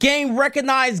Game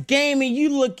recognized gaming, you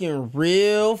looking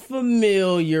real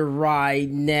familiar right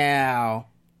now.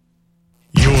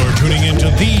 You're tuning into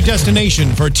the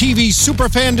destination for TV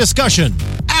superfan discussion,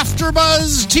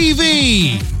 AfterBuzz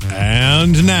TV.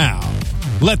 And now,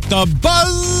 let the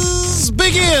buzz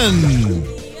begin.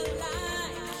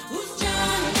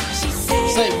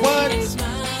 Say what?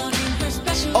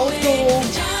 Old school.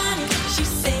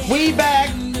 We back.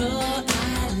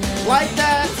 Like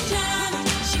that.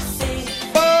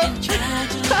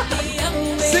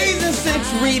 Season 6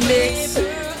 remix.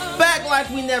 Back like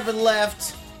we never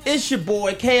left. It's your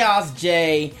boy, Chaos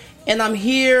J. And I'm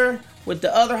here with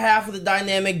the other half of the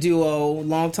dynamic duo.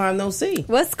 Long time no see.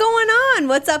 What's going on?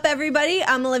 What's up, everybody?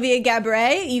 I'm Olivia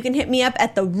Gabourey. You can hit me up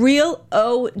at The Real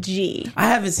OG. I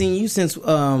haven't seen you since, the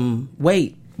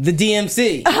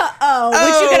DMC. Which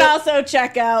you can also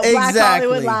check out. Black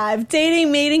Hollywood Live.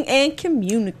 Dating, mating, and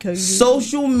communicating.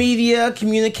 Social media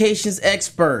communications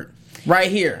expert.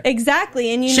 Right here.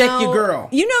 Exactly. And check your girl.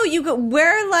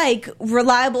 We're like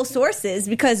reliable sources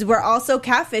because we're also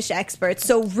catfish experts.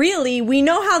 So really, we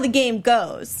know how the game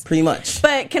goes. Pretty much.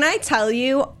 But can I tell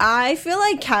you, I feel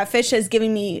like catfish has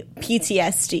given me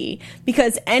PTSD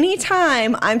because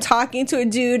anytime I'm talking to a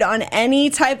dude on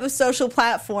any type of social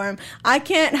platform, I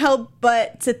can't help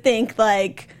but to think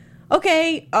like,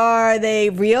 okay, are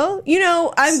they real?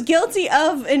 I'm guilty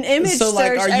of an image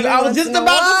search. I was just about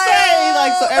to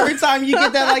say, so every time you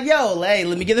get that, like, yo, hey,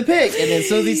 let me get a pic. And then as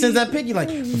soon as he sends that pic, you're like,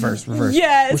 reverse.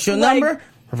 Yes. What's your number?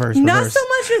 Reverse. Not so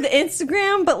much with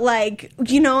Instagram, but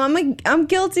I'm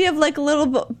guilty of like a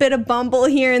little bit of Bumble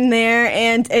here and there,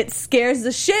 and it scares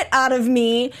the shit out of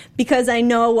me because I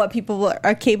know what people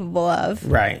are capable of.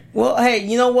 Right. Well, hey,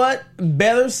 you know what?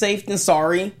 Better safe than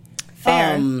sorry.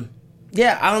 Fair.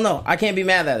 Yeah, I don't know. I can't be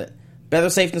mad at it. Better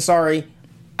safe than sorry.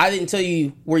 I didn't tell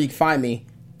you where you can find me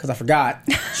because I forgot.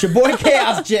 It's your boy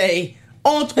Chaos J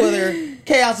on Twitter.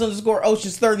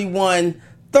 Chaos_Oceans31.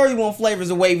 31 flavors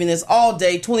of waviness all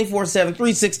day, 24/7,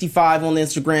 365 on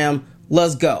Instagram.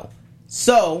 Let's go.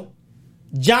 So,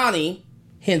 Johnny,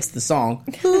 hence the song.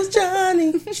 Who's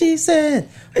Johnny? She said.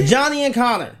 Johnny and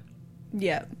Connor.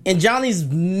 Yeah. And Johnny's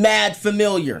mad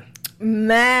familiar.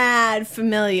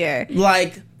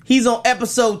 Like, he's on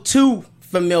episode 2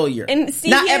 familiar. And see,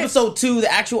 not episode 2,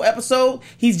 the actual episode.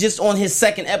 He's just on his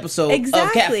second episode of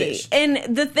Catfish.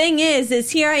 And the thing is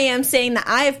here I am saying that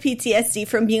I have PTSD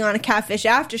from being on a Catfish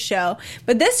after show,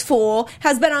 but this fool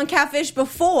has been on Catfish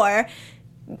before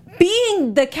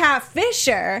being the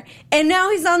catfisher, and now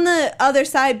he's on the other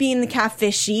side being the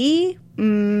catfishy.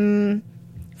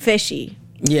 Fishy.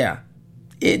 Yeah.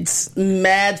 It's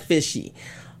mad fishy.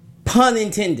 Pun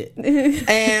intended.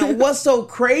 And what's so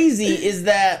crazy is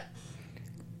that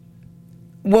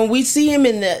when we see him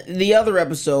in the other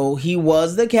episode, he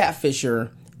was the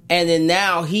catfisher, and then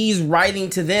now he's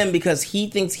writing to them because he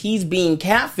thinks he's being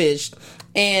catfished,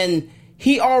 and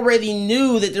he already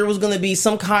knew that there was going to be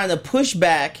some kind of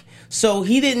pushback, so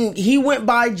he went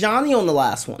by Johnny on the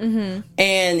last one,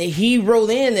 and he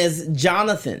wrote in as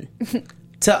Jonathan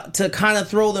to kind of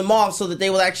throw them off so that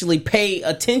they would actually pay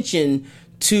attention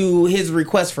to his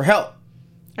request for help.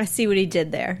 I see what he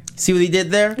did there.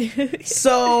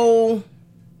 So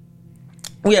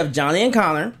we have Johnny and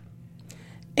Connor,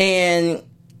 and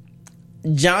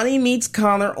Johnny meets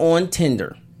Connor on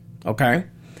Tinder. Okay.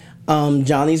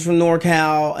 Johnny's from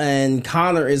NorCal and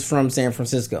Connor is from San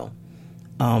Francisco.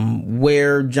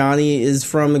 Where Johnny is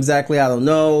from exactly, I don't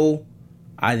know.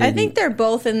 I think they're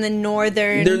both in the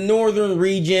northern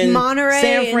region.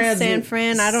 Monterey and San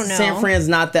Fran. I don't know. San Fran's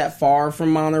not that far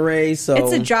from Monterey, so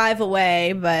it's a drive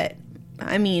away. But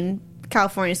I mean,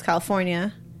 California's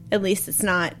California. At least it's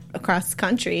not across the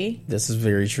country. This is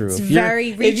very true. It's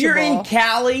very reachable. If you're in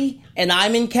Cali and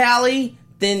I'm in Cali,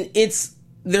 then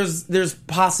there's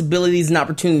possibilities and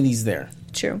opportunities there.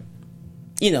 True.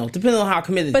 Depending on how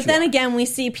committed you are. But then again, we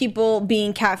see people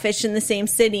being catfished in the same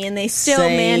city, and they still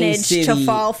manage to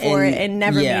fall for it and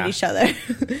never meet each other.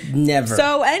 Never.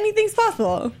 So anything's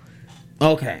possible.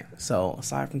 Okay. So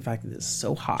aside from the fact that it's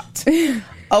so hot.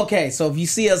 Okay. So if you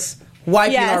see us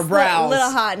wiping our brows, a little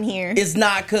hot in here. It's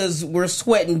not because we're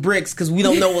sweating bricks because we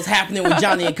don't know what's happening with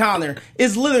Johnny and Connor.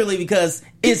 It's literally because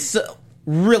it's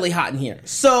really hot in here.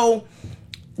 So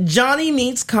Johnny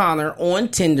meets Connor on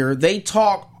Tinder. They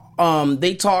talk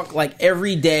like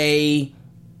every day.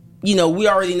 We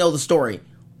already know the story.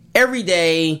 Every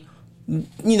day,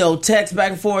 text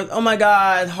back and forth. Oh my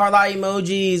God, heart eye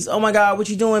emojis. Oh my God, what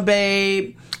you doing,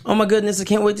 babe? Oh my goodness, I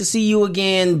can't wait to see you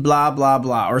again. Blah, blah,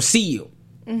 blah. Or see you.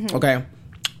 Mm-hmm. Okay.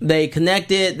 They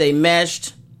connected, they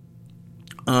meshed,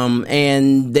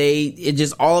 and it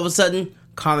just all of a sudden,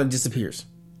 Connor disappears.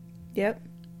 Yep.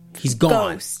 He's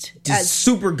gone. Ghost. Just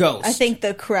super ghost. I think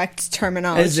the correct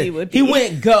terminology would be. He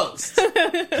went ghost.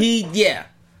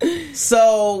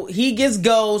 So he gets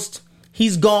ghost.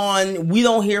 He's gone. We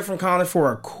don't hear from Connor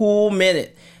for a cool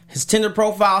minute. His Tinder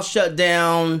profile shut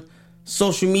down.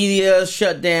 Social media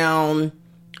shut down.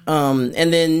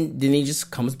 And then he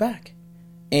just comes back.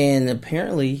 And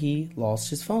apparently he lost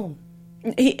his phone.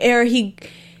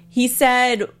 He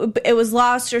said it was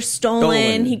lost or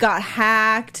stolen. He got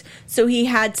hacked. So he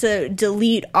had to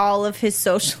delete all of his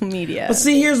social media. But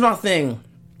see, here's my thing.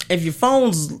 If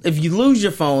you lose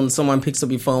your phone, someone picks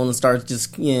up your phone and starts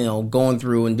just, going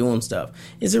through and doing stuff.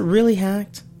 Is it really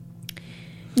hacked?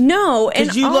 No,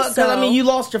 and you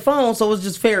lost your phone, so it's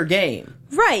just fair game.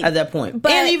 Right. At that point.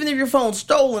 But, and even if your phone's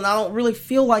stolen, I don't really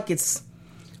feel like it's...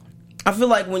 I feel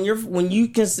like when you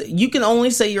can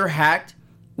only say you're hacked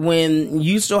when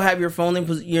you still have your phone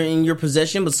in your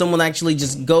possession, but someone actually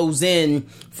just goes in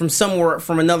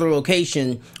from another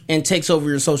location and takes over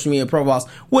your social media profiles,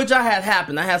 which I had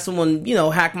happen. I had someone,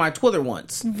 hack my Twitter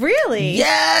once. Really?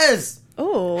 Yes.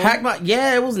 Oh.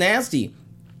 It was nasty.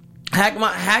 Hacked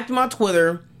my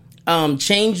Twitter,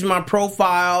 changed my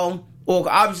profile. Well,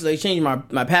 obviously, they changed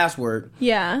my password.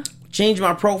 Yeah. Changed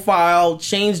my profile,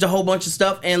 changed a whole bunch of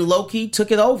stuff, and low-key took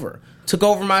it over. Took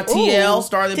over my TL,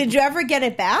 started... Did you ever get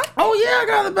it back? Oh, yeah, I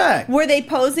got it back. Were they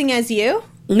posing as you?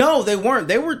 No, they weren't.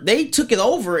 They took it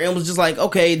over and was just like,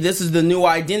 okay, this is the new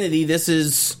identity. This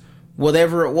is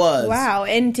whatever it was. Wow.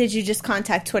 And did you just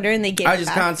contact Twitter and they gave it back to you?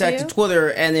 I just contacted Twitter,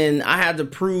 and then I had to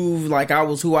prove, like, I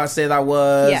was who I said I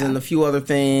was, and a few other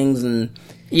things. And,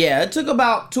 yeah, it took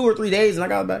about 2 or 3 days, and I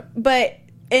got it back. But...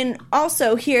 And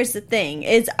also, here's the thing,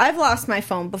 is I've lost my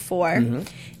phone before,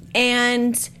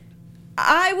 and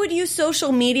I would use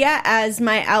social media as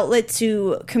my outlet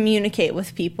to communicate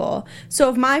with people. So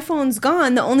if my phone's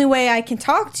gone, the only way I can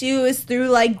talk to you is through,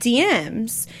 like,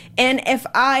 DMs. And if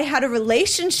I had a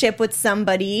relationship with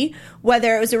somebody,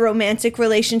 whether it was a romantic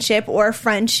relationship or a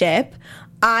friendship,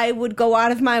 I would go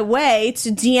out of my way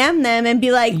to DM them and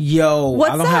be like, yo,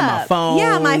 what's I don't up? have my phone.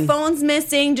 Yeah, my phone's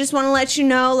missing. Just want to let you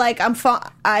know, like,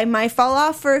 I might fall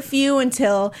off for a few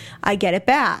until I get it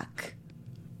back.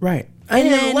 Right.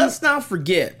 And then let's not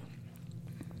forget.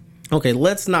 Okay,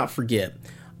 let's not forget.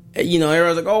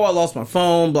 Everyone's like, oh, I lost my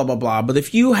phone, blah, blah, blah. But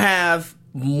if you have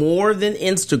more than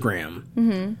Instagram,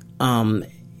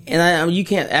 and you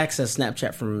can't access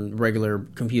Snapchat from regular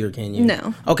computer, can you?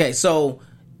 No. Okay, so...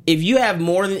 If you have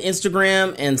more than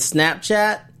Instagram and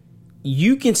Snapchat,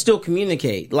 you can still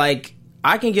communicate. Like,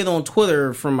 I can get on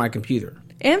Twitter from my computer.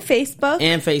 And Facebook.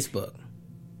 And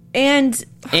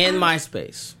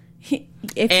MySpace.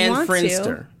 If and you want Friendster.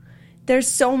 To. There's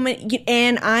so many,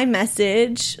 and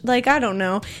iMessage. Like, I don't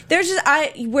know. There's just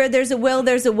where there's a will,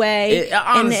 there's a way.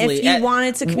 Honestly, and if you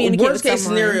wanted to communicate with someone, worst case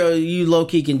scenario, you low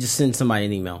key can just send somebody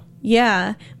an email.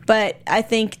 Yeah, but I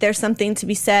think there's something to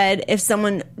be said if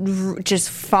someone just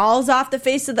falls off the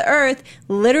face of the earth,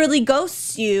 literally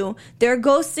ghosts you. They're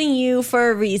ghosting you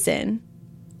for a reason.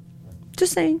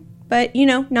 Just saying. But,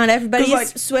 not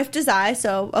everybody's swift as I,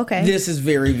 so, okay. This is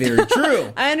very, very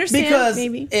true. I understand, because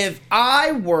maybe. If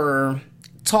I were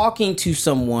talking to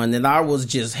someone that I was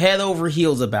just head over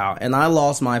heels about, and I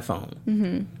lost my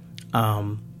phone,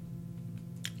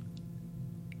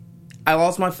 I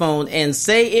lost my phone, and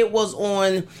say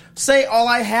all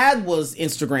I had was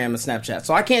Instagram and Snapchat.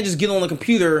 So I can't just get on the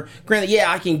computer. Granted,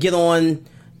 I can get on,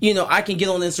 I can get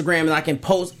on Instagram and I can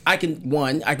post, I can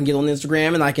get on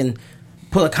Instagram and I can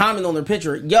put a comment on their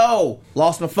picture. Yo,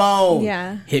 lost my phone.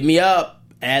 Yeah. Hit me up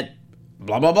at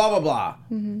blah, blah, blah, blah, blah.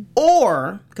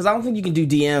 Or, because I don't think you can do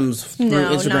DMs through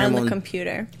Instagram. No, not on the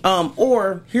computer.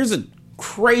 Or, here's a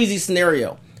crazy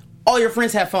scenario. All your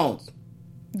friends have phones.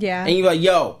 Yeah. And you're like,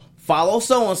 yo, follow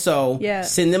so-and-so. Yeah.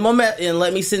 Send them and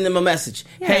let me send them a message.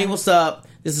 Yeah. Hey, what's up?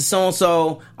 This is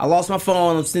so-and-so. I lost my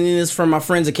phone. I'm sending this from my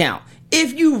friend's account.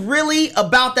 If you really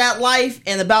about that life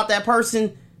and about that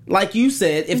person, like you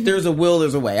said, if there's a will,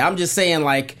 there's a way. I'm just saying,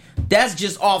 like, that's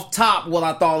just off top what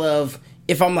I thought of.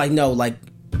 If I'm like, no, like,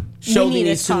 Shelby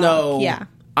needs to know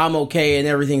I'm okay and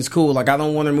everything's cool. Like, I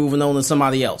don't want her moving on to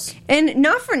somebody else. And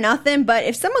not for nothing, but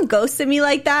if someone ghosted me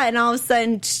like that and all of a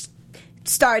sudden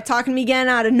start talking to me again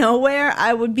out of nowhere,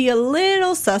 I would be a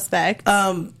little suspect.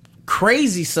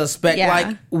 Crazy suspect. Yeah.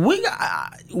 Like, we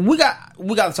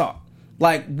got to talk.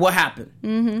 Like, what happened?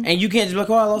 And you can't just be like,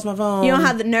 oh, I lost my phone. You don't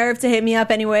have the nerve to hit me up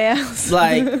anywhere else.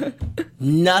 Like,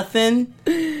 nothing.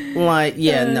 Like,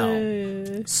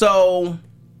 no. So,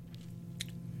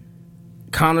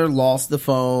 Connor lost the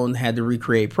phone, had to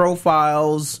recreate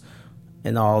profiles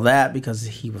and all that because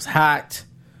he was hacked.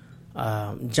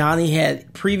 Johnny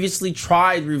had previously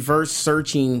tried reverse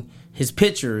searching his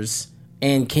pictures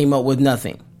and came up with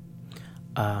nothing.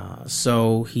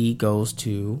 So he goes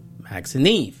to Max and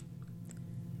Neve.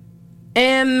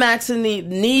 And Max and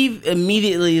Neve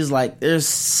immediately is like, there's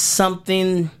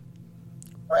something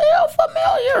real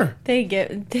familiar. They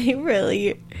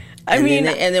really... And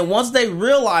then once they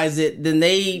realize it, then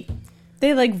they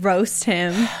like roast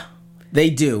him. They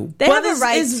do. They have a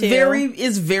right to.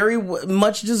 It's very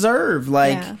much deserved.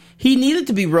 Like, he needed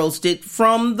to be roasted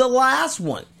from the last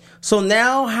one. So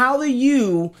now, how do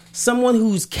you, someone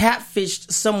who's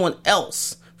catfished someone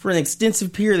else for an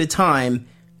extensive period of time,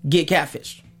 get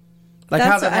catfished? Like,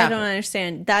 how's that happen? I don't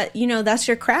understand. That, that's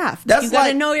your craft. That's you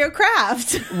gotta know your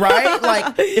craft. Right?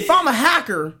 Like, if I'm a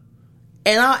hacker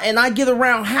and I get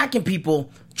around hacking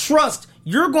people, trust,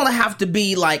 you're gonna have to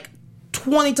be like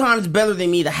 20 times better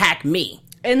than me to hack me.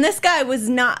 And this guy was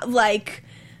not like...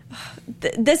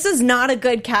 this is not a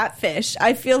good catfish.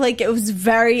 I feel like it was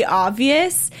very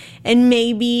obvious, and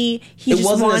maybe he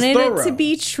just wanted it to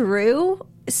be true,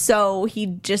 so he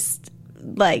just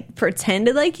like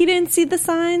pretended like he didn't see the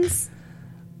signs.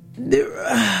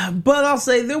 But I'll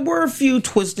say there were a few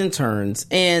twists and turns,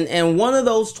 and one of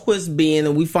those twists being,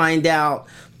 and we find out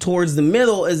towards the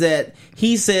middle, is that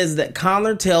he says that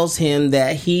Connor tells him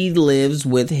that he lives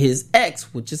with his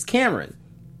ex, which is Cameron.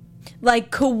 Like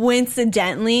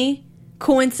coincidentally.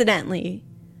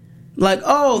 Like,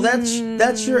 oh,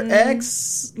 that's your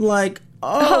ex? Like,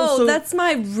 so that's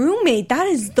my roommate. That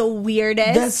is the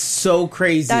weirdest. That's so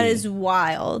crazy. That is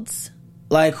wild.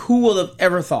 Like, who would have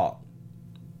ever thought?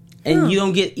 And you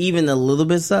don't get even a little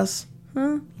bit sus?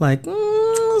 Like,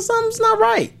 something's not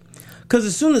right. Because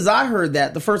as soon as I heard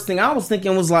that, the first thing I was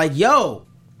thinking was like, yo,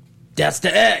 that's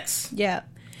the ex. Yeah.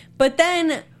 But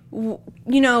then...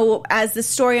 as the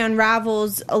story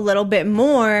unravels a little bit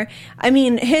more, I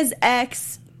mean, his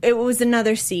ex, it was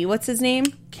another C. What's his name?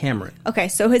 Cameron. Okay,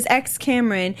 so his ex,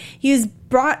 Cameron, he was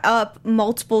brought up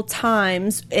multiple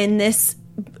times in this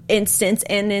instance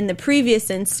and in the previous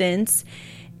instance.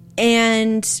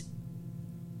 And,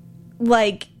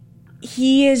 like,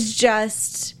 he is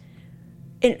just...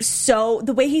 so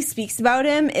the way he speaks about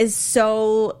him is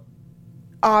so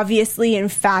obviously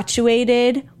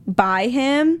infatuated by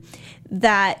him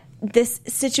that this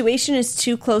situation is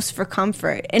too close for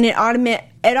comfort, and it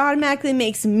automatically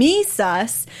makes me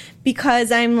sus,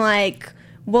 because I'm like,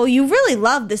 well, you really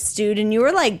love this dude and you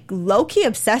were like low-key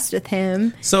obsessed with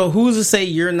him. So who's to say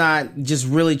you're not just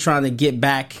really trying to get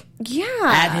back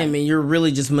at him, and you're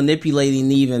really just manipulating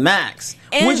Neve and Max,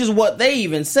 which is what they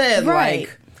even said. Right.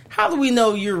 Like, how do we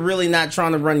know you're really not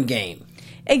trying to run game?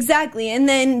 Exactly. And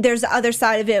then there's the other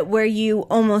side of it where you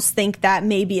almost think that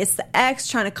maybe it's the ex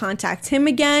trying to contact him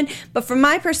again. But from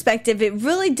my perspective, it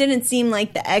really didn't seem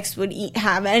like the ex would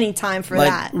have any time for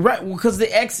that. Right. Because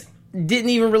the ex didn't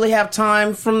even really have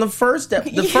time from the first step.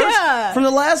 From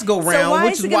the last go round,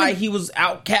 which is why he was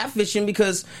out catfishing,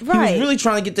 because he was really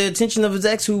trying to get the attention of his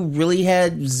ex, who really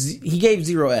he gave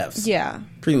 0 Fs. Yeah.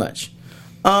 Pretty much.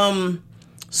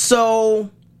 So...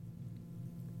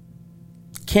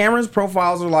 Cameron's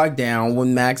profiles are locked down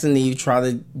when Max and Neve try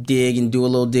to dig and do a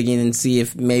little digging and see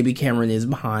if maybe Cameron is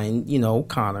behind,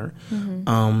 Connor.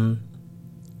 Mm-hmm.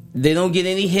 They don't get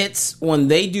any hits when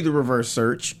they do the reverse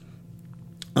search.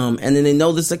 And then they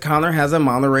notice that Connor has a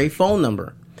Monterey phone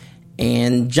number.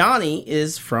 And Johnny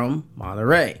is from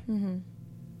Monterey. Mm-hmm.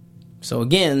 So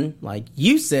again, like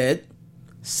you said,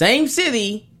 same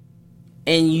city,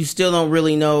 and you still don't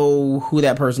really know who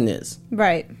that person is.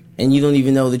 Right. And you don't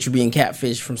even know that you're being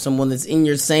catfished from someone that's in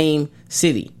your same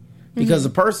city. Because the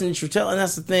person that you're telling,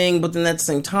 that's the thing. But then at the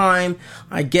same time,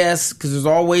 I guess, because there's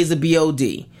always a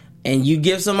BOD. And you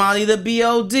give somebody the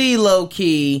BOD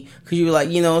low-key. Because you're like,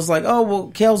 it's like, oh,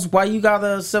 well, Kels, why you got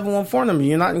a 714 number?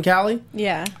 You're not in Cali?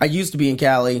 Yeah. I used to be in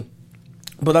Cali.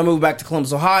 But I moved back to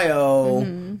Columbus, Ohio.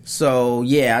 Mm-hmm. So,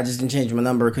 yeah, I just didn't change my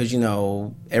number because,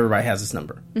 everybody has this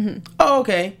number. Mm-hmm. Oh,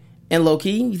 okay. And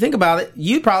low-key, you think about it,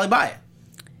 you'd probably buy it.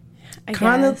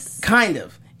 Kind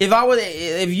of.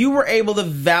 If you were able to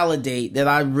validate that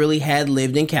I really had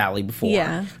lived in Cali before,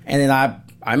 and then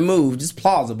I moved, it's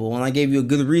plausible, and I gave you a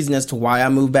good reason as to why I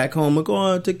moved back home. Like,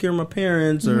 I take care of my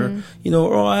parents, or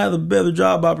I have a better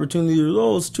job opportunity,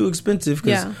 or it's too expensive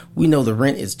because we know the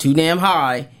rent is too damn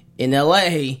high in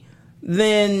LA.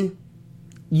 Then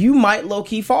you might low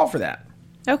key fall for that.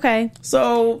 Okay.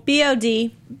 So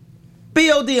BOD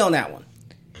on that one.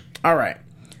 All right.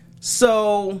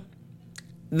 So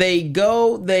they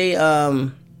go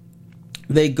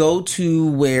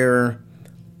to where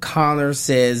Connor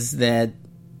says that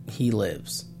he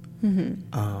lives.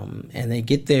 Mm-hmm. And they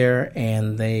get there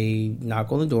and they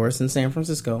knock on the door. It's in San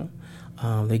Francisco.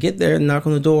 They get there and knock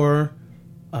on the door.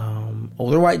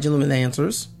 Older white gentleman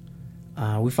answers.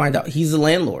 We find out he's the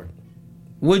landlord.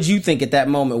 What did you think at that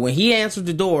moment? When he answered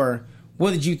the door,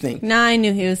 what did you think? Nah, I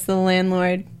knew he was the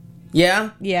landlord.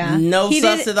 Yeah? Yeah. No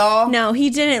sus at all? No, he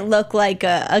didn't look like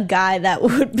a guy that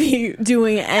would be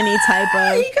doing any type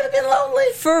of... He could have been lonely.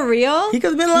 For real? He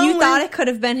could have been lonely. You thought it could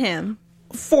have been him?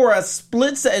 For a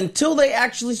split second, until they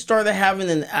actually started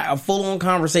having a full-on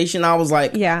conversation, I was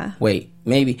like, yeah, wait,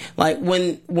 maybe. Like,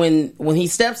 when he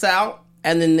steps out,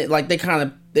 and then, like, they kind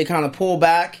of pull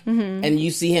back, and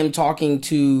you see him talking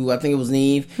to, I think it was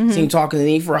Neve, see him talking to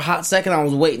Neve for a hot second. I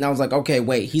was waiting. I was like, okay,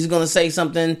 wait, he's going to say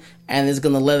something, and it's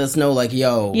going to let us know, like,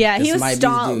 yo, yeah, this he was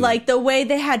stalled. Like, the way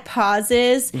they had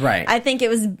pauses, right? I think it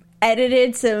was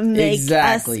edited to make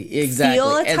us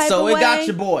feel a type and so of it way. got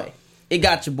your boy. It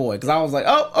got your boy, because I was like,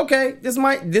 oh, okay, this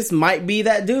might be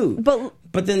that dude.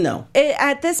 But then no.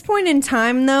 At this point in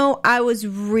time, though, I was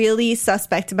really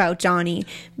suspect about Johnny,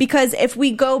 because if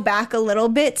we go back a little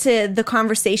bit to the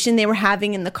conversation they were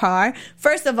having in the car,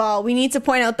 first of all, we need to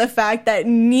point out the fact that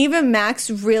Neve and Max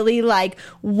really, like,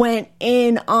 went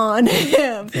in on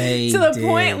him. They to the did.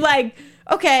 point, like...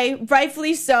 Okay,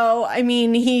 rightfully so. I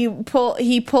mean, he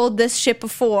pulled this shit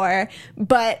before,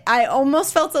 but I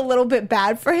almost felt a little bit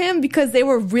bad for him because they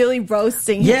were really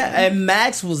roasting him. Yeah, and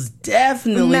Max was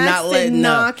definitely not letting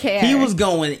up. Care. He was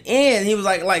going in. He was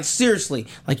like seriously,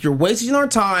 like, you're wasting our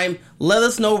time. Let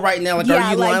us know right now. Like, yeah,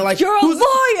 are you lying? Like, you're a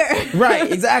lawyer.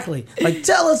 Right, exactly. Like,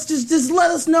 tell us, just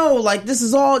let us know. Like, this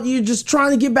is all, you're just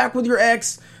trying to get back with your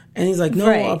ex. And he's like, no,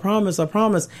 right. I promise.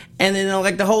 And then,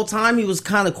 like, the whole time he was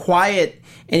kind of quiet,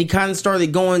 and he kind of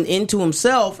started going into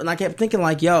himself. And I kept thinking,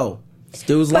 like, yo, this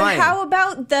dude's lying. But how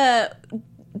about the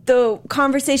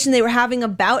conversation they were having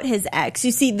about his ex?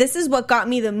 You see, this is what got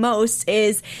me the most,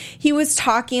 is he was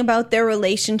talking about their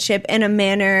relationship in a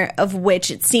manner of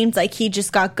which it seemed like he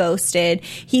just got ghosted.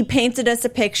 He painted us a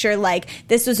picture like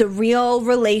this was a real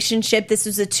relationship. This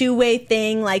was a two-way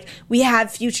thing. Like, we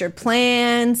have future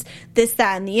plans, this,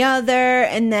 that, and the other.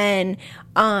 And then,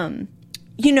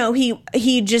 you know, he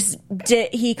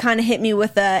kind of hit me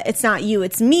with it's not you,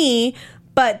 it's me.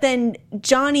 But then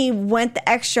Johnny went the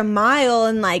extra mile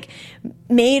and, like,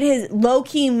 made his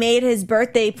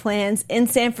birthday plans in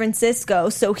San Francisco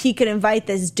so he could invite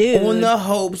this dude. On the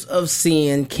hopes of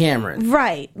seeing Cameron.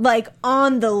 Right. Like,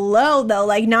 on the low, though.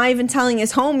 Like, not even telling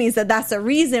his homies that that's the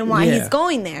reason why he's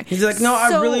going there. He's like, no,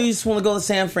 I really just want to go to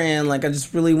San Fran. Like, I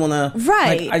just really want to.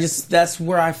 Right. Like, that's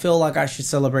where I feel like I should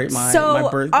celebrate my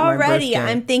birthday. Already,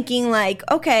 I'm thinking, like,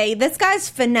 okay, this guy's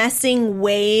finessing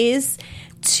ways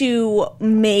to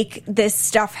make this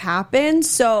stuff happen.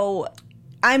 So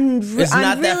it's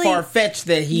not really, that far fetched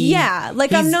that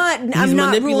I'm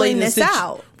not ruling this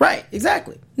out. Right,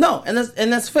 exactly. No, and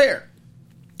that's fair.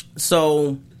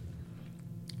 So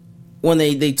when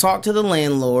they talk to the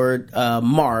landlord,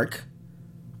 Mark,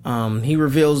 he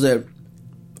reveals that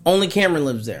only Cameron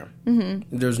lives there.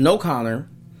 Mm-hmm. There's no Connor,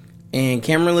 and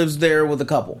Cameron lives there with a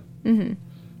couple.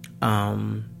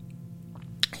 Mm-hmm.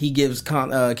 He gives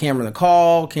Cameron a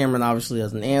call. Cameron obviously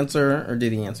doesn't answer, or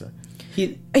did he answer?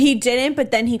 He didn't, but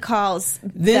then he calls.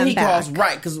 Then he back. calls,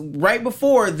 right? Because right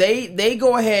before they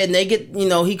go ahead and they get,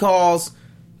 he calls,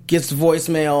 gets the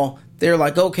voicemail. They're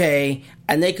like, okay,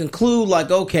 and they conclude like,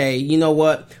 okay, you know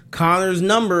what? Connor's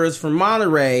number is from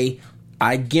Monterey.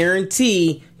 I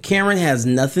guarantee Cameron has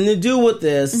nothing to do with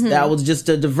this. Mm-hmm. That was just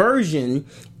a diversion,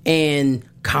 and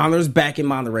Connor's back in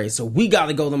Monterey, so we got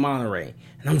to go to Monterey.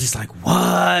 And I'm just like,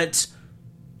 what?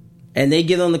 And they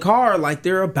get on the car like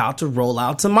they're about to roll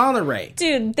out to Monterey.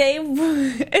 Dude,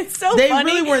 it's so they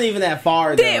funny. They really weren't even that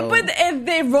far, though. But if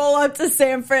they roll up to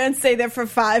San Fran, stay there for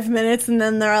 5 minutes, and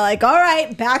then they're like, all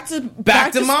right, back to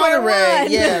Monterey.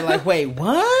 Yeah, like, wait,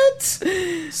 what?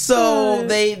 So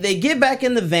they get back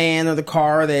in the van or the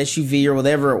car, the SUV or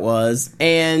whatever it was,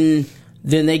 and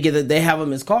then they have a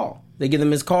missed call. They get a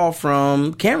missed call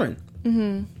from Cameron.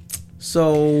 Mm-hmm.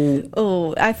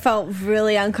 So, I felt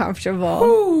really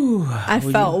uncomfortable. I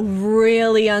felt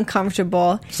really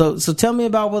uncomfortable. So tell me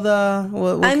about what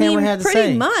Cameron had to say.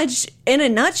 Pretty much, in a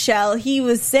nutshell, he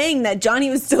was saying that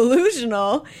Johnny was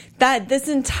delusional. That this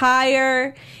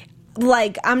entire,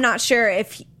 like, I'm not sure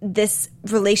if this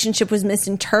relationship was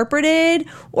misinterpreted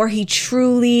or he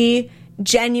truly,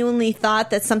 genuinely thought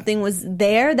that something was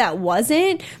there that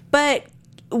wasn't. But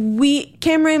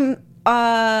Cameron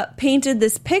painted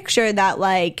this picture that,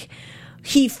 like,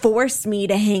 he forced me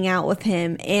to hang out with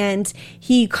him, and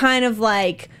he kind of,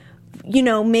 like,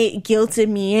 guilted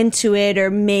me into it,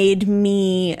 or made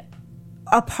me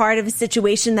a part of a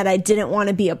situation that I didn't want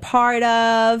to be a part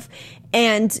of.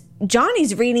 And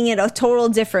Johnny's reading it a total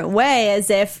different way, as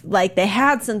if like they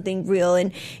had something real,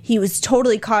 and he was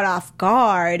totally caught off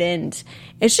guard. And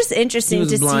it's just interesting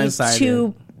to see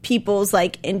two people's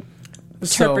like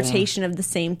interpretation of the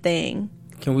same thing.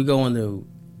 Can we go into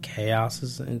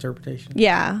Chaos's interpretation?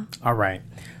 Yeah. All right.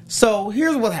 So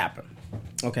here's what happened.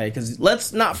 Okay, because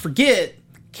let's not forget,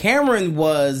 Cameron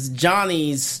was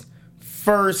Johnny's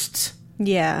first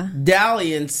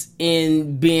dalliance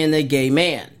in being a gay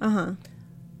man.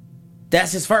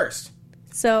 That's his first.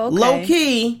 So low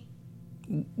key,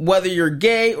 whether you're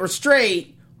gay or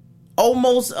straight,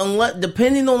 almost unless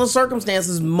depending on the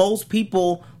circumstances, most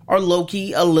people are low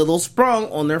key a little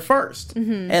sprung on their first,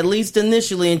 at least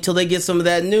initially, until they get some of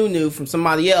that new from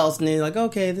somebody else, and they're like,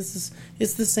 okay, it's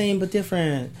the same but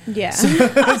different. Yeah, so,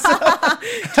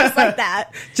 just like that.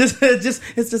 Just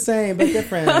it's the same but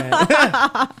different.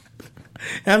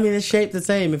 I mean, it's shaped the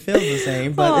same, it feels the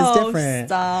same, but it's different.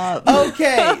 Stop.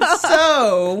 Okay,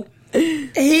 so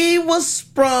he was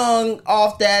sprung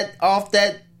off that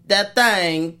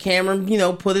thing.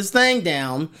 Cameron, put his thing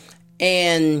down,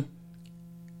 and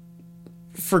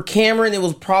for Cameron, it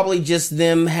was probably just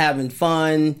them having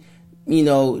fun.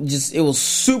 It was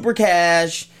super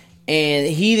cash, and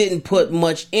he didn't put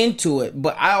much into it.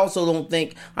 But I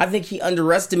think he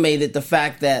underestimated the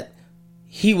fact that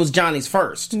he was Johnny's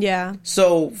first. Yeah.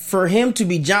 So for him to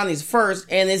be Johnny's first,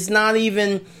 and it's not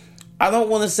even, I don't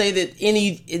want to say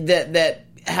that that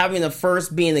having a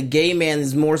first being a gay man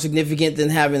is more significant than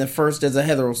having a first as a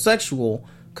heterosexual,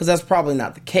 because that's probably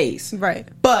not the case. Right.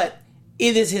 But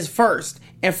it is his first.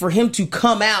 And for him to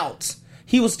come out,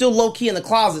 he was still low key in the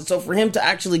closet. So for him to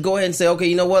actually go ahead and say, okay,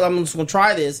 you know what, I'm just going to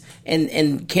try this,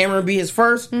 and Cameron be his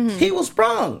first, he was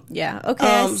sprung. Yeah. Okay.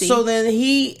 I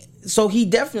see. So he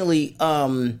definitely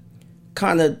kind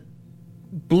of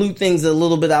blew things a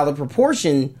little bit out of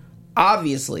proportion,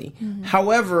 obviously.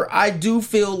 However, I do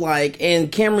feel like,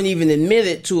 and Cameron even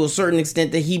admitted to a certain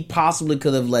extent, that he possibly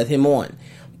could have led him on.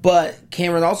 But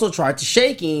Cameron also tried to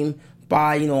shake him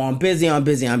by, I'm busy.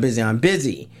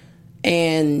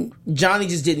 And Johnny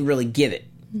just didn't really get it.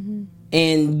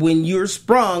 And when you're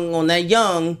sprung on that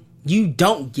young, you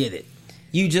don't get it.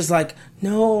 You just like,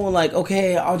 no, like,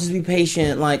 okay, I'll just be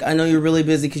patient. Like, I know you're really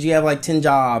busy because you have like 10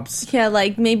 jobs. Yeah,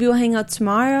 like maybe we'll hang out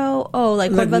tomorrow. Oh,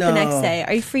 like what about the next day?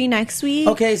 Are you free next week?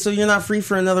 Okay, so you're not free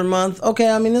for another month? Okay,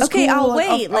 I mean, that's cool. Okay, I'll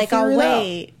wait. I'll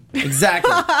wait.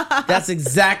 Exactly. That's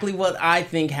exactly what I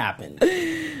think happened.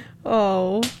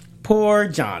 Oh. Poor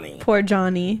Johnny. Poor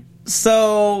Johnny.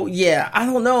 So, yeah, I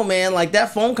don't know, man. Like,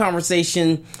 that phone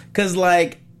conversation, because,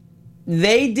 like,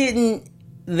 they didn't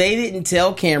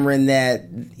tell Cameron that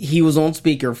he was on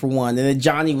speaker, for one, and that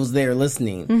Johnny was there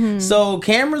listening. So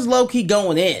Cameron's low-key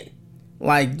going in.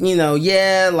 Like,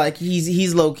 like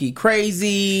he's low-key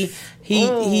crazy.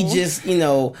 He just,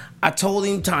 I told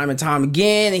him time and time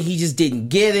again, and he just didn't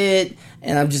get it,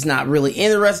 and I'm just not really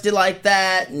interested like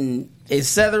that, and et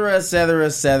cetera, et cetera, et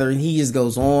cetera. And he just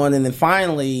goes on, and then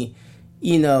finally,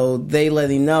 they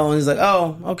let him know, and he's like,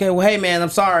 oh, okay, well, hey, man, I'm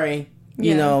sorry. But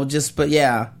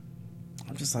yeah.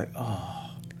 I'm just like,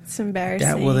 oh. It's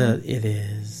embarrassing. It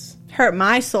is. Hurt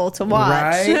my soul to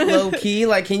watch. Right? Low key.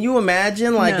 Like, can you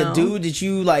imagine, like, a dude that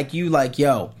you like,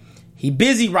 yo, he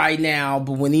busy right now,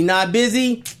 but when he not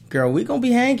busy, girl, we gonna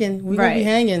be hanging. We gonna be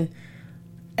hanging.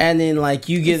 And then, like,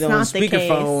 you get on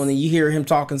speakerphone and you hear him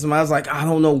talking to somebody. I was like, I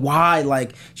don't know why.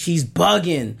 Like, she's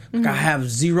bugging. Like, I have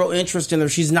zero interest in her.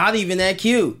 She's not even that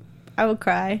cute. I would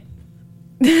cry.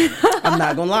 I'm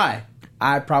not gonna lie.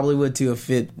 I probably would too if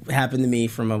it happened to me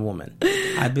from a woman.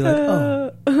 I'd be like,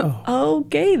 oh.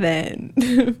 Okay,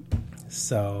 then.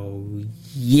 So,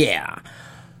 yeah.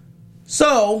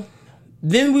 So,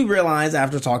 then we realized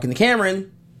after talking to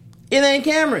Cameron, it ain't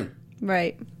Cameron.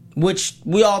 Right. Which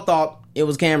we all thought it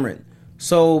was Cameron.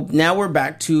 So, now we're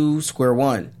back to square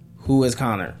one. Who is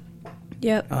Connor?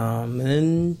 Yep. And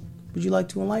then, would you like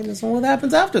to enlighten us on what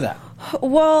happens after that?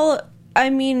 Well,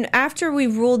 I mean, after we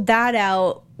ruled that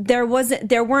out, there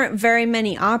weren't very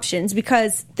many options,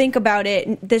 because think about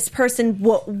it, this person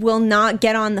will not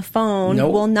get on the phone,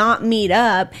 will not meet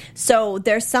up, so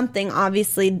there's something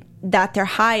obviously that they're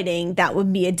hiding that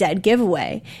would be a dead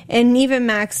giveaway. And even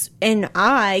Max and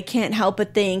I can't help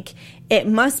but think it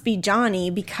must be Johnny,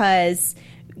 because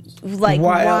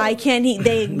why can't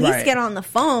they at least get on the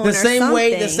phone? The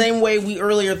same way we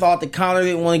earlier thought that Connor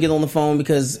didn't want to get on the phone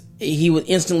because he would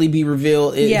instantly be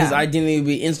revealed. His identity would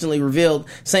be instantly revealed.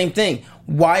 Same thing.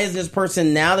 Why is this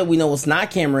person, now that we know it's not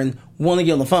Cameron, want to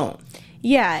get on the phone?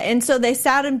 Yeah, and so they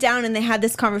sat him down and they had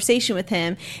this conversation with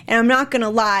him. And I'm not gonna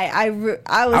lie, I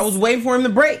was waiting for him to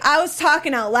break. I was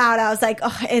talking out loud. I was like,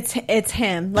 "Oh, it's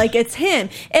him! Like it's him!"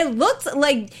 It looked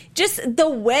like just the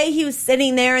way he was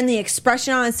sitting there and the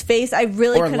expression on his face. I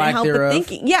really couldn't help but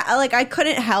thinking. Yeah, like I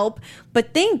couldn't help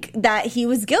but think that he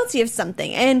was guilty of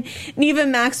something. And Neve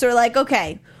and Max were like,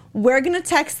 "Okay, we're gonna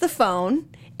text the phone,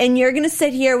 and you're gonna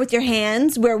sit here with your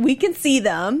hands where we can see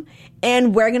them,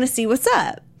 and we're gonna see what's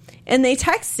up." And they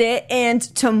texted, and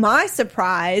to my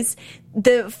surprise,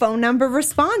 the phone number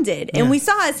responded. And we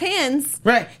saw his hands.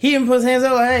 Right. He even put his hands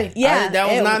up like, hey, yeah,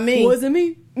 that was not me. Wasn't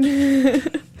me.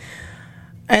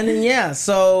 And then,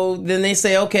 so then they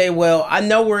say, okay, well, I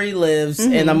know where he lives,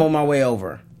 and I'm on my way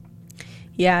over.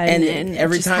 Yeah, and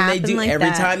every time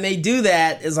they do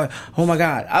that, it's like, oh my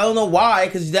God. I don't know why,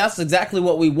 because that's exactly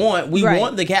what we want. We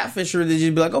want the catfisher to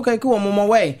just be like, okay, cool, I'm on my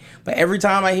way. But every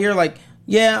time I hear like,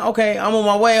 yeah, okay, I'm on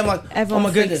my way, I'm like, everyone oh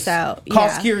my goodness, out. Call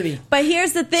security. But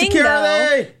here's the thing,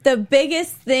 though. The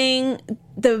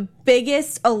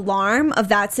biggest alarm of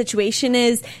that situation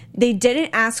is they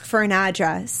didn't ask for an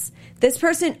address. This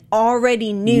person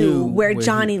already knew where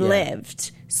Johnny lived.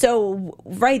 So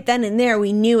right then and there,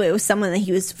 we knew it was someone that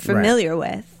he was familiar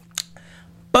with.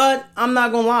 But I'm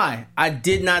not going to lie. I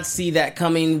did not see that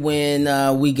coming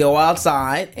when we go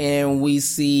outside and we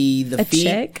see the feet.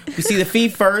 Chick? We see the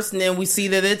feet first, and then we see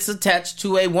that it's attached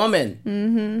to a woman.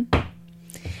 Mm-hmm.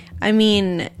 I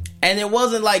mean... And it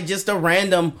wasn't like just a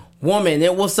random woman.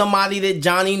 It was somebody that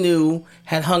Johnny knew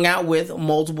had hung out with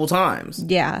multiple times.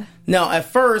 Yeah. Now, at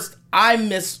first, I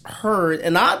misheard,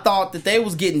 and I thought that they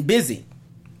was getting busy.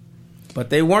 But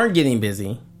they weren't getting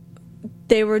busy.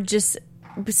 They were just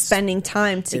spending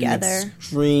time together.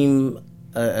 Extreme,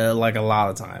 like a lot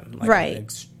of time. Like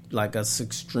right. Like a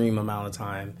extreme amount of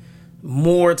time.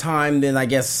 More time than I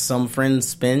guess some friends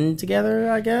spend together,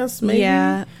 I guess, maybe.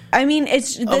 Yeah. I mean,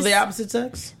 it's... Of the opposite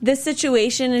sex? This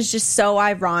situation is just so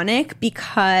ironic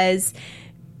because...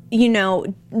 You know,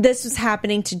 this was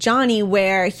happening to Johnny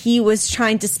where he was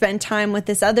trying to spend time with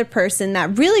this other person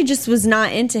that really just was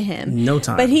not into him. No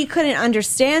time. But he couldn't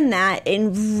understand that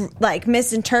and, like,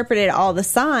 misinterpreted all the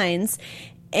signs.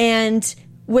 And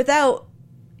without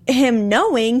him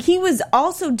knowing, he was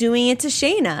also doing it to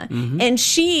Shayna. Mm-hmm. And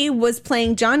she was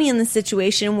playing Johnny in the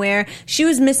situation where she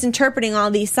was misinterpreting all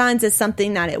these signs as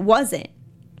something that it wasn't.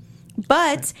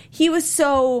 But he was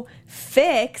so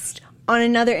fixed on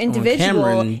another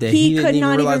individual, he could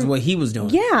not even realize what he was doing.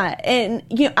 Yeah, and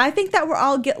you know, I think that we're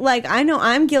all like, I know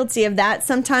I'm guilty of that.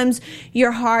 Sometimes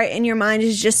your heart and your mind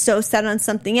is just so set on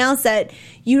something else that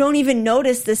you don't even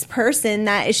notice this person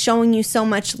that is showing you so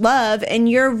much love, and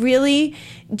you're really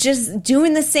just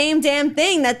doing the same damn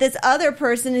thing that this other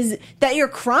person is, that you're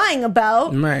crying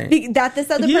about, right? That this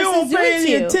other person is doing to you. You don't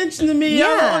pay any attention to me. Yeah. I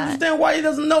don't understand why he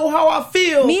doesn't know how I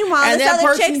feel. Meanwhile, and this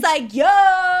other chick's like, yo,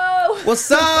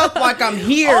 what's up? Like, I'm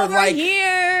here. Over like,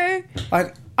 here.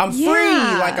 Like, I'm free.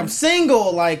 Like, I'm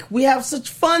single. Like, we have such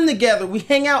fun together. We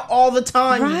hang out all the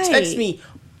time. Right. You text me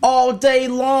all day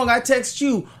long. I text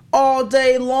you all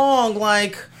day long.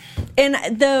 Like... And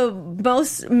the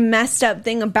most messed up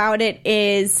thing about it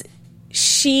is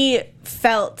she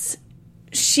felt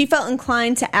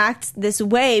inclined to act this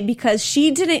way because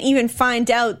she didn't even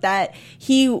find out that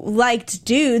he liked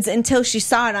dudes until she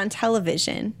saw it on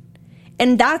television.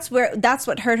 And that's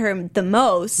what hurt her the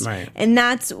most. Right. And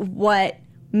that's what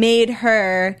made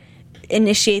her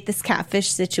initiate this catfish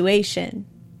situation.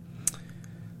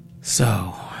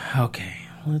 So, okay,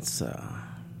 let's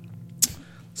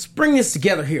bring this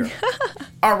together here.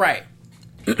 All right.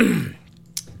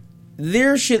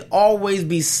 There should always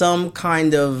be some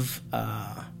kind of,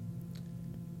 I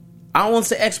don't want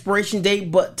to say expiration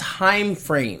date, but time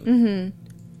frame.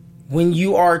 Mm-hmm. When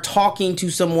you are talking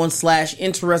to someone /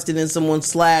 interested in someone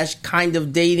 / kind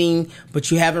of dating,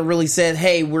 but you haven't really said,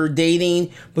 hey, we're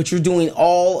dating, but you're doing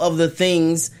all of the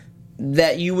things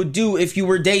that you would do if you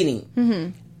were dating. Mm-hmm.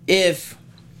 If,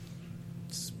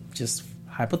 just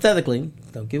hypothetically,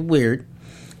 don't get weird.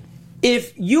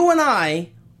 If you and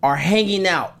I are hanging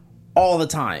out all the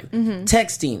time, mm-hmm.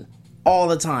 texting all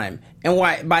the time, and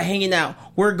by hanging out,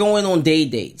 we're going on day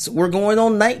dates, we're going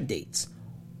on night dates,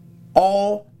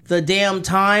 all the damn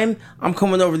time, I'm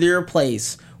coming over to your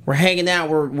place. We're hanging out,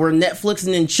 we're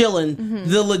Netflixing and chilling, mm-hmm.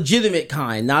 the legitimate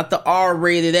kind, not the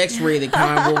R-rated, X-rated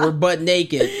kind where we're butt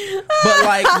naked. But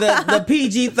like the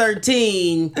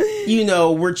PG-13, you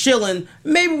know, we're chilling.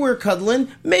 Maybe we're cuddling,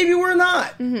 maybe we're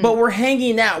not. Mm-hmm. But we're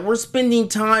hanging out. We're spending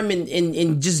time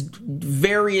in just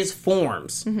various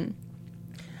forms. Mm-hmm.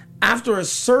 After a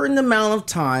certain amount of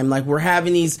time, like we're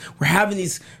having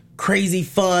these crazy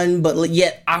fun, but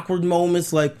yet awkward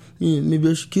moments. Like, yeah, maybe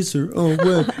I should kiss her. Oh,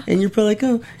 well. And you're probably like,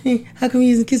 oh, hey, how come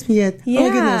he hasn't kissed me yet? Yeah. Oh, my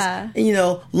goodness. And, you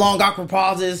know, long awkward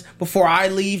pauses before I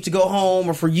leave to go home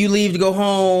or for you leave to go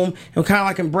home. And kind of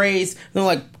like embrace. Then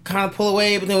like kind of pull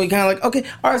away, but then we kind of like, okay,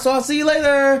 all right, so I'll see you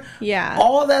later. Yeah.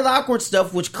 All that awkward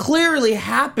stuff, which clearly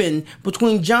happened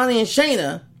between Johnny and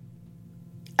Shayna.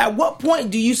 At what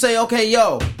point do you say, okay,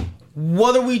 yo,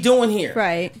 what are we doing here?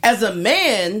 Right. As a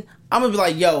man, I'm gonna be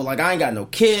like, yo, like I ain't got no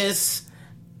kiss.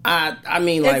 I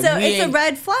mean, like it's a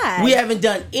red flag. We haven't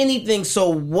done anything, so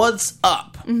what's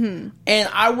up? Mm-hmm. And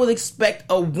I would expect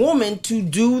a woman to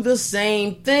do the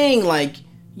same thing. Like,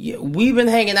 we've been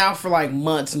hanging out for like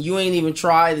months, and you ain't even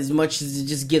tried as much as to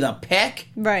just get a peck.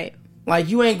 Right. Like,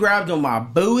 you ain't grabbed on my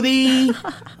booty.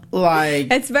 Like,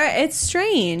 it's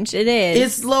strange. It is.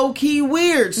 It's low key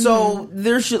weird. So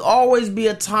there should always be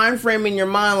a time frame in your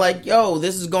mind, like, yo,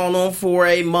 this is going on for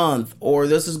a month, or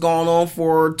this is going on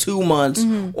for 2 months,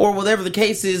 or whatever the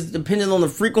case is, depending on the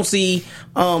frequency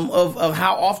of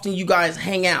how often you guys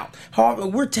hang out. How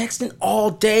often we're texting all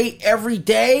day, every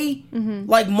day,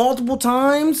 like multiple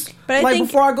times. But like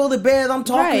before I go to bed, I'm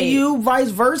talking to you, vice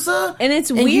versa. And it's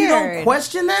weird. You don't weird.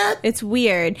 question that? It's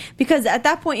weird because at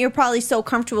that point you're probably so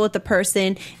comfortable with the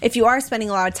person. If you are spending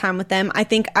a lot of time with them, I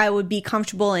think I would be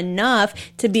comfortable enough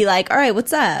to be like, all right,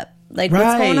 what's up? Like,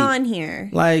 what's going on here?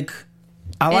 Like,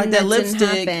 I like that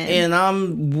lipstick and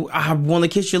I want to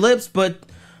kiss your lips, but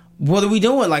what are we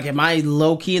doing? Like, am I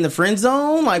low key in the friend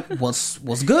zone? Like, what's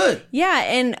good? Yeah,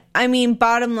 and I mean,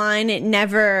 bottom line,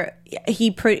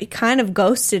 he kind of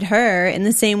ghosted her in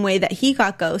the same way that he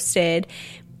got ghosted.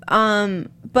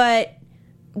 But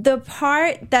the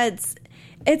part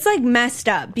it's like messed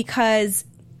up because,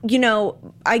 you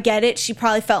know, I get it. She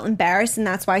probably felt embarrassed, and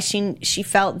that's why she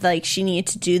felt like she needed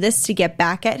to do this to get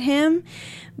back at him.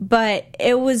 But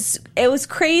it was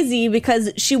crazy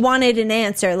because she wanted an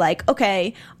answer like,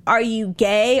 okay, are you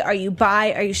gay? Are you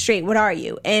bi? Are you straight? What are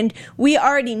you? And we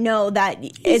already know that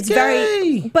it's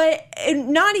gay. but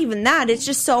not even that. It's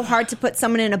just so hard to put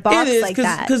someone in a box like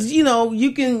that. Because, you know,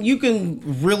 you can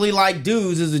really like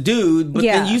dudes as a dude, but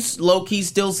then you low key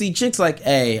still see chicks like,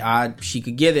 hey, she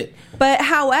could get it. But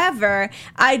however,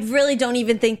 I really don't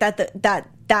even think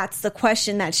that's the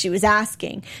question that she was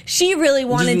asking. She really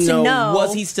wanted to know,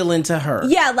 was he still into her?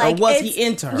 Yeah, like, or was he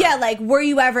into her? Yeah, like, were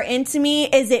you ever into me?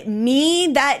 Is it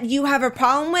me that you have a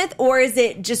problem with, or is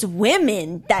it just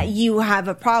women that you have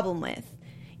a problem with?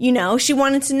 You know, she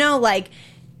wanted to know, like,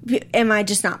 am I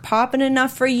just not popping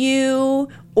enough for you,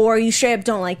 or you straight up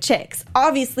don't like chicks?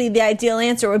 Obviously, the ideal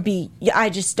answer would be,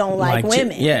 I just don't like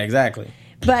women. Yeah, exactly.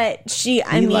 But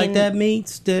I mean, like that meat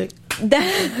stick.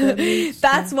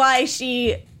 That's why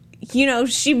she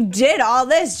did all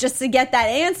this just to get that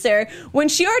answer when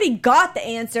she already got the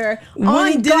answer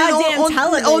on goddamn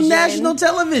television, on national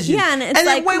television. Yeah, and it's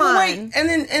like, wait, and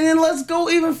then let's go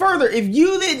even further. If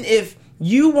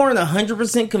you weren't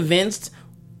 100% convinced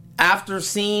after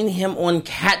seeing him on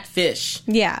Catfish,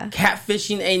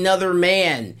 catfishing another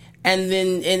man, and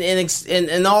then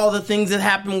and all the things that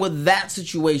happened with that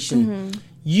situation.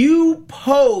 You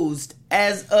posed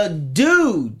as a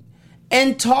dude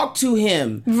and talked to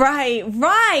him. Right,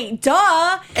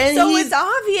 duh. And so it's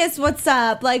obvious what's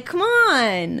up. Like, come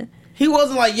on. He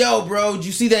wasn't like, yo, bro, did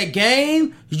you see that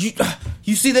game?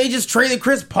 You see they just traded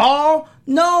Chris Paul?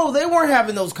 No, they weren't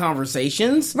having those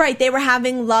conversations. Right, they were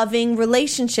having loving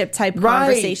relationship type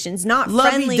conversations, not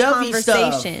friendly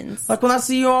conversations. Stuff. Like, when I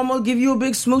see you, I'm going to give you a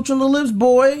big smooch on the lips,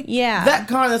 boy. Yeah. That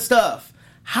kind of stuff.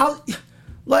 How...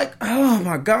 Like, oh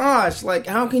my gosh! Like,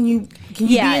 how can you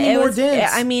be any more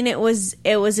dense? I mean, it was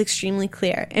extremely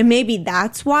clear, and maybe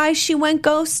that's why she went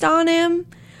ghost on him.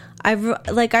 I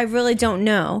really don't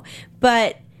know,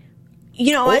 but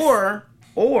you know,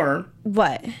 or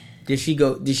what? Did she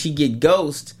get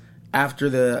ghost after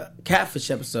the Catfish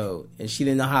episode, and she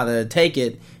didn't know how to take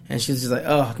it, and she was just like,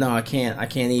 oh no, I can't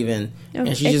even,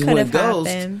 and she just went ghost,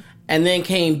 and then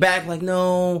came back like,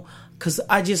 no, because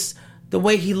the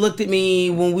way he looked at me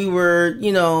when we were,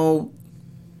 you know,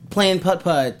 playing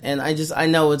putt-putt, and I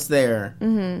know it's there.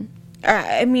 Mm-hmm.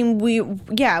 I mean,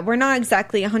 we're not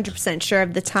exactly 100% sure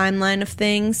of the timeline of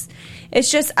things. It's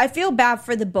just, I feel bad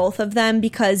for the both of them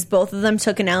because both of them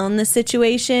took an L in this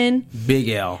situation. Big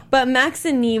L. But Max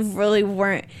and Neve really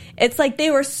weren't. It's like they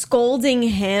were scolding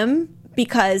him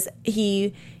because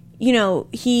he, you know,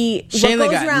 what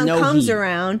goes around comes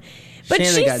around. But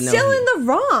she's still in the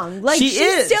wrong. Like, she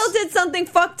still did something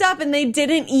fucked up, and they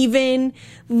didn't even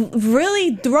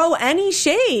really throw any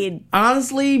shade.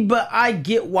 Honestly, but I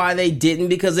get why they didn't,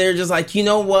 because they're just like, you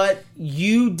know what?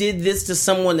 You did this to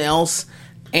someone else.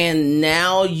 And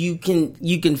now you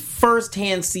can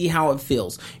firsthand see how it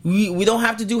feels. We don't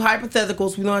have to do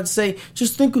hypotheticals. We don't have to say,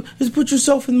 just put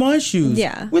yourself in my shoes.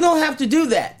 Yeah. We don't have to do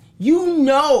that. You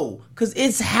know, because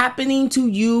it's happening to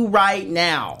you right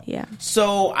now. Yeah.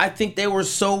 So I think they were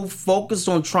so focused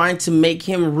on trying to make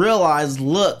him realize,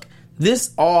 look,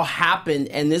 this all happened,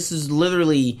 and this is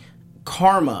literally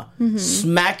karma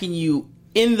smacking you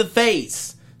in the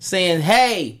face, saying,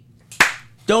 hey,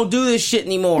 don't do this shit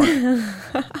anymore.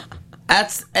 I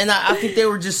think they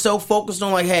were just so focused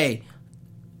on, like, hey,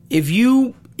 if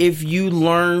you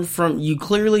learn from, you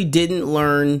clearly didn't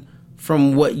learn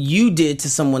from what you did to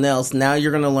someone else, now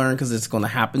you're going to learn because it's going to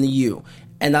happen to you.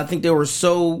 And I think they were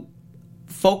so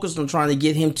focused on trying to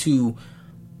get him to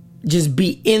just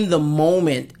be in the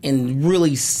moment and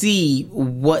really see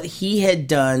what he had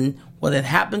done, what had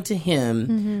happened to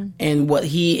him, and what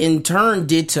he in turn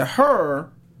did to her,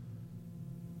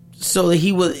 so that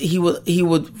he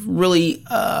would really,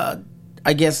 I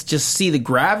guess, just see the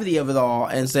gravity of it all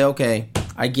and say, okay,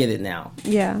 I get it now.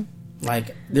 Yeah.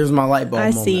 Like, there's my light bulb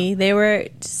moment. I see. They were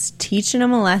just teaching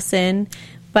him a lesson,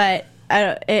 but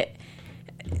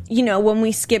when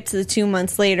we skip to the 2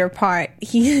 months later part,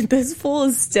 this fool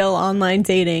is still online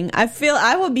dating. I feel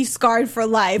I would be scarred for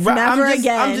life. Right, never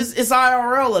again. It's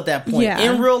IRL at that point. Yeah.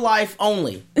 In real life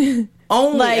only.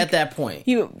 Only like, at that point.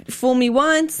 You fool me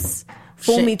once,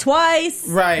 fool me twice.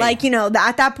 Right. Like,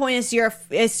 at that point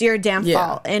it's your damn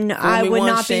fault. And I would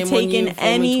not be taking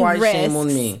any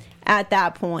risks at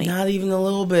that point. Not even a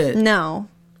little bit. No.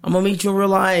 I'm gonna meet you in real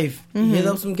life. Hit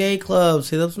up some gay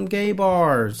clubs. Hit up some gay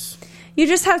bars. You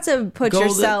just have to put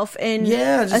yourself in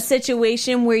a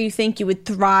situation where you think you would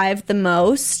thrive the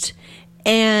most.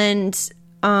 And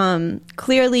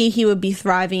clearly he would be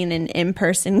thriving in an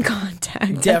in-person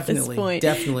contact at this point.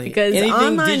 Definitely. Because anything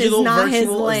online digital, is not his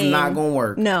virtual lane. is not going to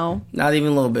work. No. Not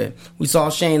even a little bit. We saw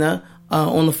Shayna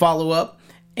on the follow-up,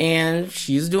 and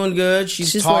she's doing good.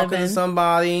 She's talking to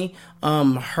somebody.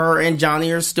 Her and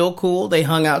Johnny are still cool. They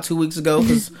hung out 2 weeks ago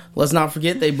because let's not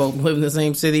forget they both live in the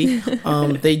same city.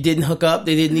 They didn't hook up.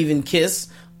 They didn't even kiss.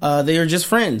 They are just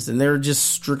friends, and they're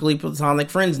just strictly platonic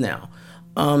friends now.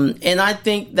 And I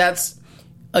think that's,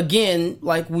 again,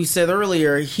 like we said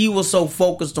earlier, he was so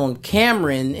focused on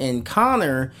Cameron and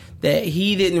Connor that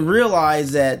he didn't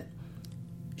realize that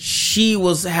she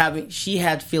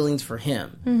had feelings for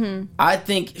him. I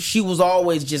think she was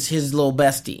always just his little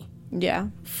bestie. Yeah.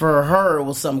 For her, it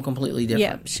was something completely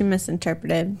different. Yeah, she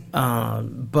misinterpreted.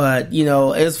 But, it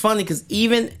was funny because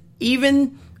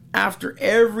even after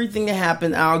everything that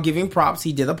happened, I'll give him props.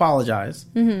 He did apologize.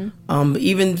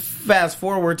 Even fast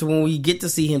forward to when we get to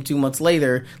see him 2 months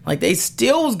later, like, they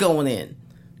still was going in.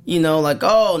 Like,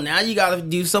 oh, now you got to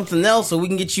do something else so we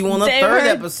can get you on the third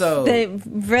episode.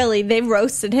 They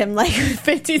roasted him like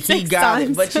 56 times. He got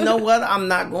it. But you know what? I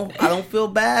don't feel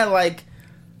bad. Like,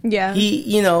 yeah.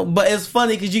 But it's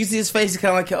funny because you see his face,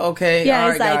 kind of like, okay, yeah, all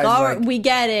it's right, like, guys, all right, we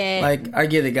get it. Like, I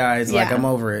get it, guys. Yeah. Like, I'm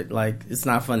over it. Like, it's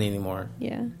not funny anymore.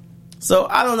 Yeah. So,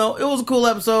 I don't know. It was a cool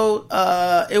episode.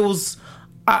 It was,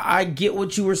 I get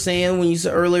what you were saying when you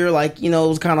said earlier, like, it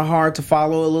was kind of hard to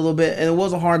follow a little bit. And it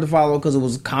wasn't hard to follow because it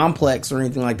was complex or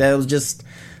anything like that. It was just,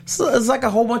 it's like a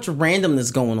whole bunch of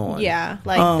randomness going on. Yeah.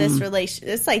 Like,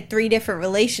 it's like 3 different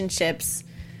relationships.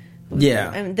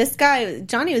 Yeah. And this guy,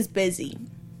 Johnny, was busy.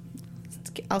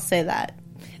 I'll say that.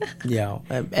 Yeah.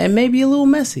 And maybe a little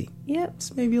messy. Yep.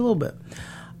 It's maybe a little bit.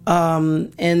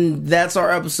 And that's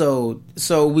our episode.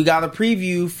 So we got a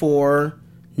preview for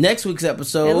next week's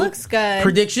episode. It looks good.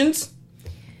 Predictions?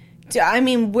 I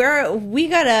mean, we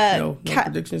gotta... No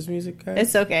predictions music, guys?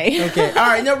 It's okay. Okay. All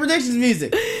right, no predictions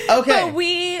music. Okay. But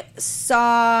we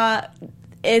saw...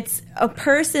 It's a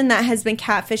person that has been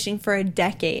catfishing for a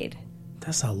decade.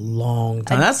 That's a long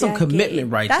time. That's some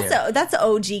commitment right there. That's an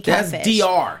OG catfish. That's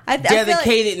DR.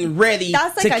 Dedicated and ready to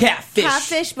catfish.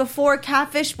 Catfish before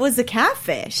catfish was a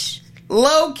catfish.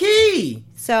 Low key.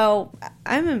 So,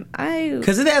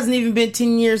 because it hasn't even been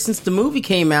 10 years since the movie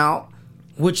came out,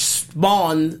 which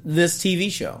spawned this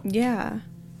TV show. Yeah.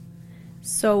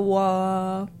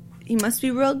 So, he must be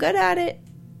real good at it.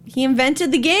 He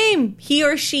invented the game. He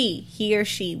or she.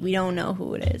 We don't know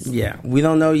who it is. Yeah, we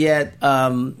don't know yet.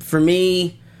 For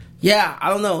me, I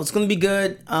don't know. It's going to be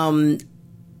good.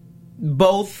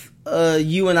 Both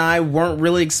you and I weren't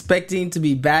really expecting to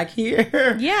be back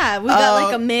here. Yeah, we got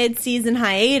like a mid-season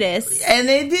hiatus. And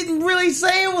they didn't really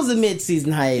say it was a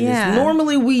mid-season hiatus. Yeah.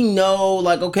 Normally we know,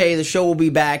 like, okay, the show will be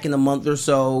back in a month or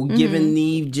so. Given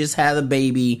Neve just had a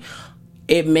baby,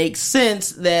 it makes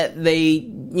sense that they,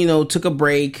 took a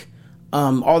break.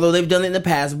 Although they've done it in the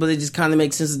past, but it just kind of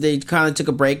makes sense that they kind of took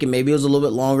a break and maybe it was a little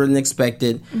bit longer than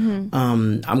expected.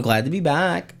 I'm glad to be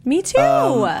back. Me too.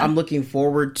 I'm looking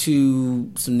forward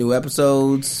to some new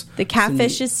episodes. The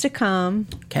catfish is to come.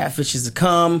 Catfish is to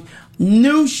come.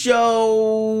 New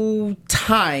show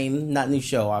time. Not new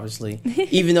show, obviously.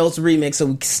 Even though it's a remix, so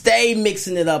we stay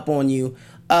mixing it up on you.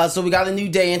 So we got a new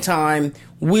day and time.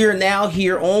 We're now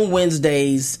here on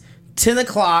Wednesdays, 10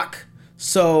 o'clock.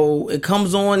 So it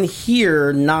comes on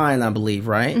here 9, I believe,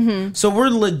 right? So we're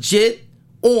legit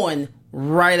on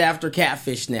right after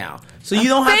Catfish now. So you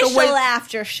don't have to wait. Official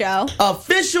after show.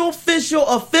 Official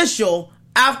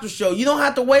after show. You don't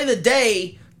have to wait a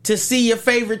day to see your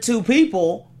favorite two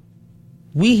people.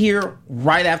 We here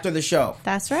right after the show.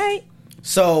 That's right.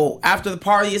 So after the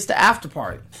party, it's the after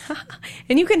party.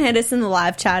 And you can hit us in the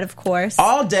live chat, of course.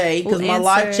 All day, because my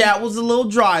live chat was a little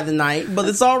dry tonight, but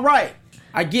it's all right.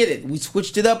 I get it. We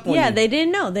switched it up on you. Yeah, they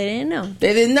didn't know. They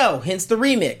didn't know. Hence the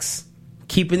remix.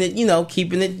 Keeping it,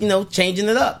 changing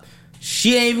it up.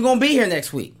 She ain't even going to be here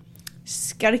next week.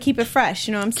 Just got to keep it fresh.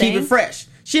 You know what I'm saying? Keep it fresh.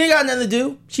 She ain't got nothing to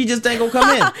do. She just ain't going to come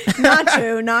in. Not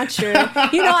true.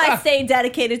 You know I stay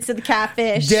dedicated to the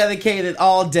catfish. Dedicated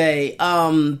all day.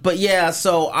 But yeah,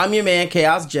 so I'm your man,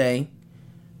 Chaos J.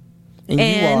 And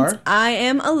you are? I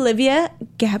am Olivia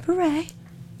Gabourey.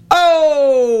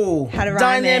 Oh, How to rhyme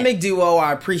dynamic it. duo.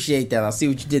 I appreciate that. I see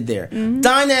what you did there.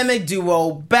 Dynamic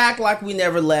duo, back like we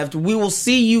never left. We will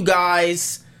see you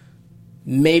guys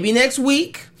maybe next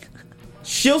week.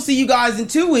 She'll see you guys in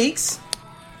 2 weeks.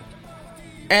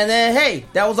 And then, hey,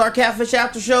 that was our Catfish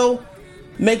After Show.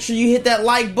 Make sure you hit that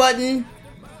like button.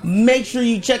 Make sure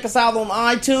you check us out on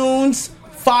iTunes.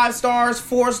 5 stars,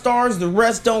 4 stars. The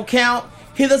rest don't count.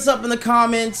 Hit us up in the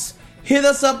comments. Hit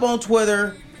us up on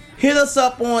Twitter. Hit us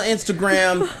up on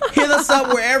Instagram. Hit us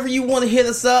up wherever you want to hit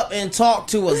us up and talk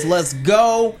to us. Let's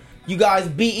go. You guys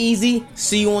be easy.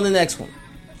 See you on the next one.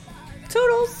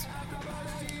 Toodles.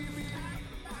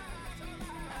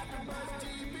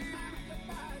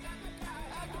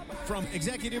 From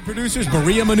executive producers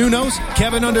Maria Menounos,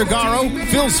 Kevin Undergaro,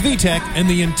 Phil Svitek, and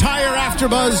the entire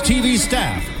AfterBuzz TV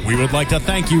staff, we would like to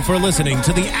thank you for listening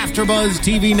to the AfterBuzz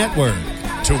TV network.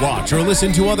 To watch or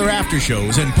listen to other after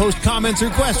shows and post comments or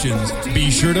questions,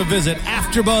 be sure to visit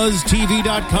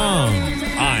AfterBuzzTV.com.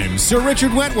 I'm Sir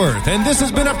Richard Wentworth, and this has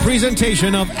been a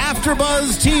presentation of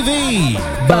AfterBuzz TV.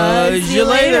 Buzz you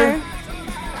later.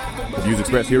 The views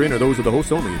expressed herein are those of the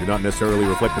hosts only and do not necessarily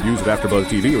reflect the views of AfterBuzz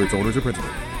TV or its owners or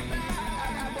principals.